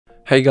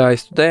Hey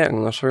guys, today I'm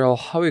gonna show you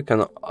how you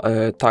can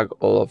tag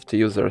all of the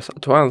users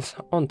at once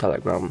on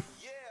Telegram.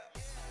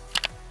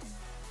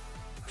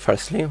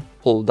 Firstly,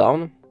 pull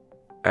down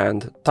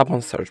and tap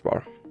on search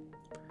bar.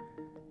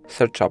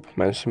 Search up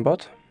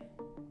MentionBot.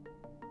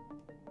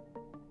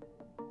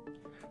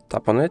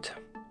 Tap on it.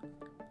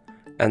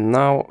 And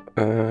now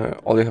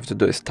all you have to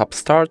do is tap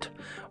start,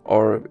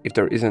 or if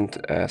there isn't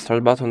a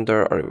start button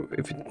there, or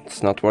if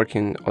it's not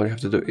working, all you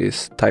have to do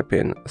is type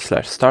in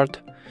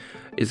 /start.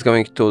 It's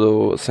going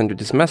to send you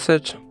this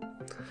message.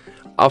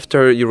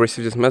 After you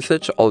receive this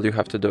message, all you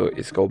have to do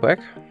is go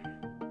back,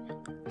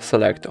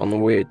 select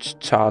on which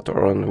chat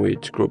or on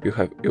which group you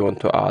want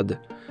to add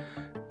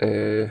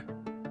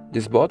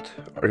this bot,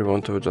 or you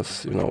want to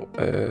just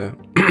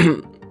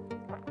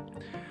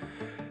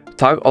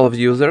tag all of the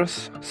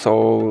users.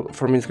 So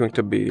for me it's going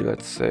to be,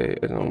 let's say,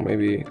 I don't know,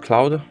 maybe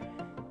Cloud.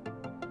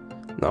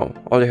 Now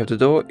all you have to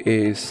do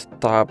is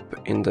tap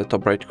in the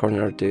top right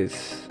corner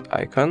this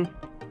icon,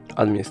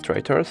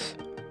 administrators,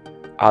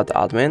 add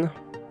admin.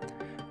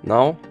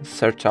 Now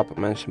search up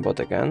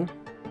MentionBot again.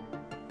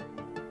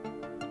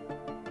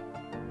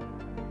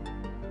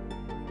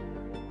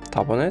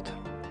 Tap on it.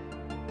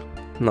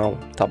 Now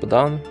tap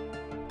done.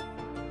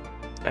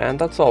 And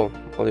that's all.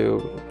 All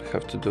you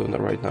have to do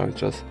right now is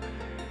just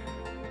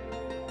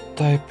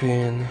type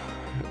in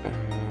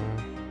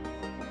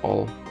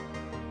all,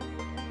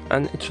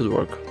 and it should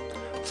work.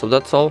 So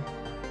that's all.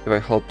 If I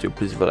helped you,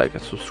 please leave a like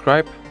and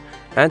subscribe.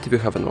 And if you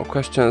have any more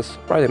questions,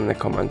 write them in the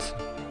comments.